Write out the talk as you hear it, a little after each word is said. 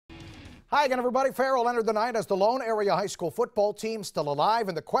Hi again, everybody. Farrell entered the night as the lone area high school football team still alive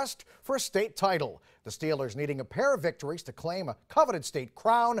in the quest for a state title. The Steelers needing a pair of victories to claim a coveted state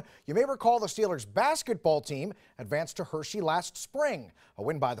crown. You may recall the Steelers basketball team advanced to Hershey last spring. A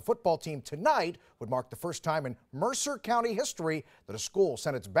win by the football team tonight would mark the first time in Mercer County history that a school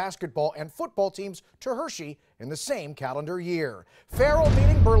sent its basketball and football teams to Hershey in the same calendar year. Farrell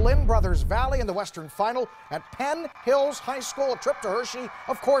meeting Berlin Brothers Valley in the Western Final at Penn Hills High School. A trip to Hershey,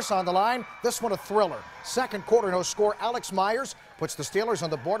 of course, on the line. This one a thriller. Second quarter, no score. Alex Myers puts the Steelers on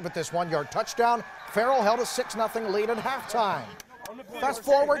the board with this one-yard touchdown. Farrell held a 6-0 lead at halftime. Fast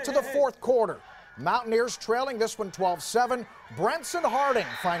forward to the fourth quarter. Mountaineers trailing this one 12-7. Brenson Harding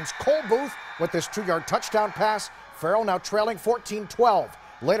finds Cole Booth with this 2-yard touchdown pass. Farrell now trailing 14-12.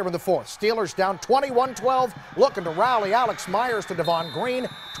 Later in the fourth, Steelers down 21-12, looking to rally. Alex Myers to Devon Green,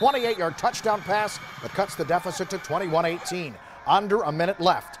 28-yard touchdown pass that cuts the deficit to 21-18. Under a minute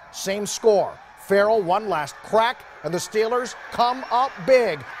left, same score. Farrell one last crack, and the Steelers come up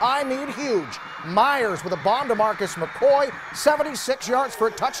big. I mean huge. Myers with a bomb to Marcus-McCoy, 76 yards for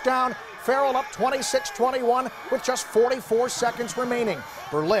a touchdown. Farrell up 26-21 with just 44 seconds remaining.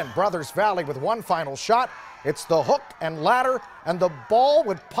 Berlin Brothers Valley with one final shot. It's the hook and ladder, and the ball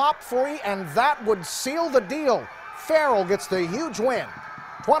would pop free, and that would seal the deal. Farrell gets the huge win.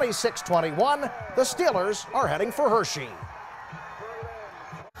 26-21, the Steelers are heading for Hershey.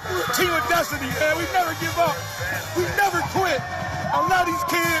 We're a team of destiny, man. We never give up. We never quit. I love these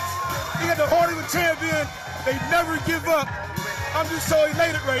kids. They got the heart of a champion. They never give up. I'm just so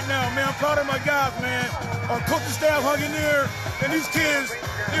elated right now, man. I'm proud of my guys, man. Our coaching staff hung in there, and these kids,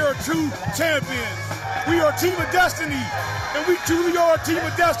 they are true champions. We are a team of destiny, and we truly are a team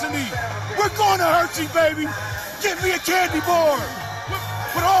of destiny. We're going to Hershey, baby. Get me a candy bar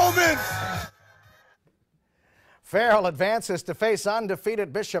with almonds. Farrell advances to face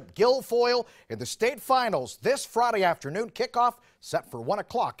undefeated Bishop Guilfoyle in the state finals this Friday afternoon. Kickoff set for 1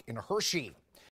 o'clock in Hershey.